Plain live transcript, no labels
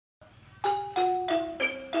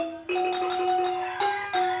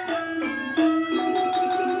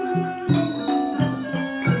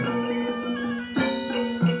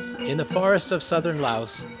forests of southern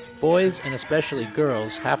Laos, boys and especially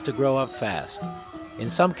girls have to grow up fast. In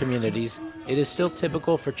some communities, it is still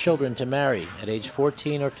typical for children to marry at age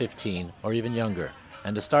 14 or 15 or even younger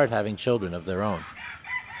and to start having children of their own.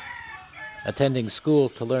 Attending school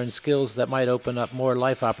to learn skills that might open up more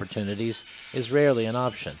life opportunities is rarely an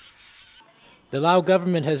option. The Lao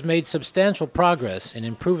government has made substantial progress in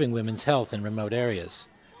improving women's health in remote areas.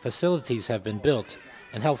 Facilities have been built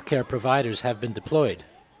and healthcare providers have been deployed.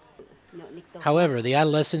 However, the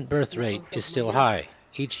adolescent birth rate is still high.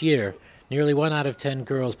 Each year, nearly 1 out of 10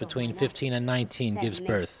 girls between 15 and 19 gives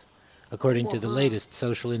birth, according to the latest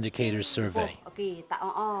Social Indicators survey.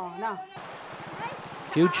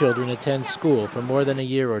 Few children attend school for more than a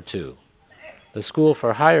year or two. The school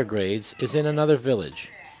for higher grades is in another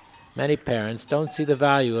village. Many parents don't see the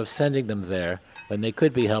value of sending them there when they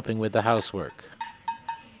could be helping with the housework.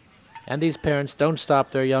 And these parents don't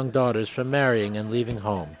stop their young daughters from marrying and leaving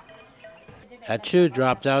home. Chu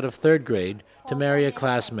dropped out of 3rd grade to marry a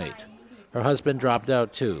classmate. Her husband dropped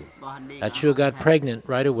out too. Chu got pregnant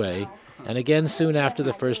right away, and again soon after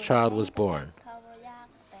the first child was born.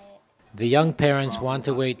 The young parents want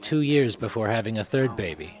to wait 2 years before having a 3rd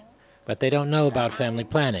baby, but they don't know about family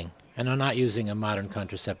planning and are not using a modern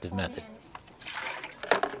contraceptive method.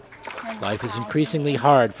 Life is increasingly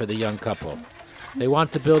hard for the young couple. They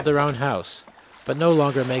want to build their own house, but no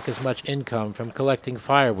longer make as much income from collecting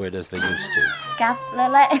firewood as they used to.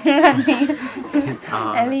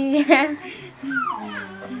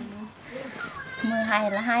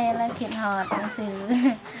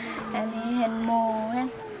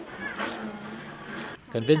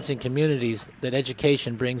 Convincing communities that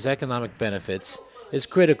education brings economic benefits is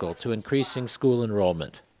critical to increasing school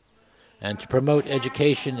enrollment. And to promote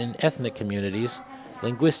education in ethnic communities,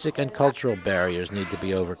 linguistic and cultural barriers need to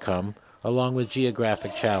be overcome, along with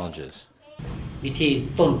geographic challenges. วิธี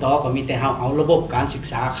ต้นตอก็มีแต่เอาระบบการศึก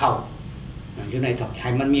ษาเข้าอยู่ในให้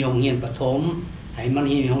มันมีโรงเรียนประถมให้มัน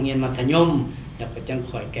มีโรงเรียนมัธยมแล้วก็จัง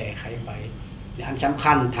ค่อยแก้ไขไปอันสำ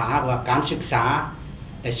คัญถ้าว่าการศึกษา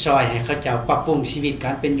แต่ซอยให้เขาเจ้าปรับปรุงชีวิตก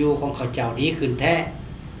ารเป็นอยู่ของเขาเจ้าดีขึ้นแท้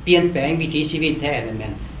เปลี่ยนแปลงวิถีชีวิตแท้นั่นแม่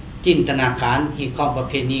นจินตนาการที่ความประ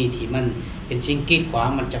เพณีที่มันเป็นสิ่งกีดขวาง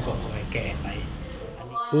มันจะค่อยๆแก้ไป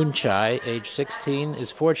Chai, age 16, is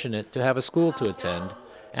fortunate to have a school to attend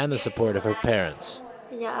and the support of her parents.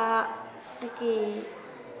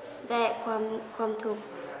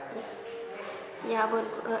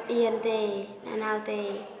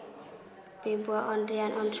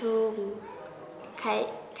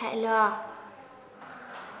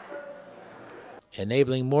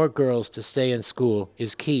 Enabling more girls to stay in school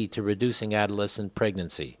is key to reducing adolescent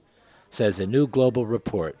pregnancy, says a new global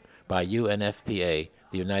report by UNFPA,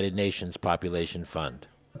 the United Nations Population Fund.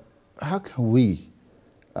 How can we,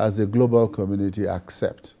 as a global community,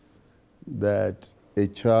 accept that a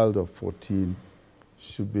child of 14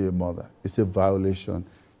 should be a mother? It's a violation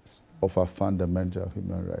of our fundamental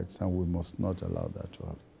human rights, and we must not allow that to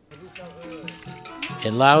happen.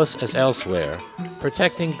 In Laos, as elsewhere,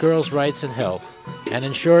 protecting girls' rights and health and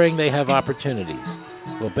ensuring they have opportunities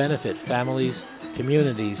will benefit families,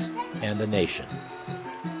 communities, and the nation.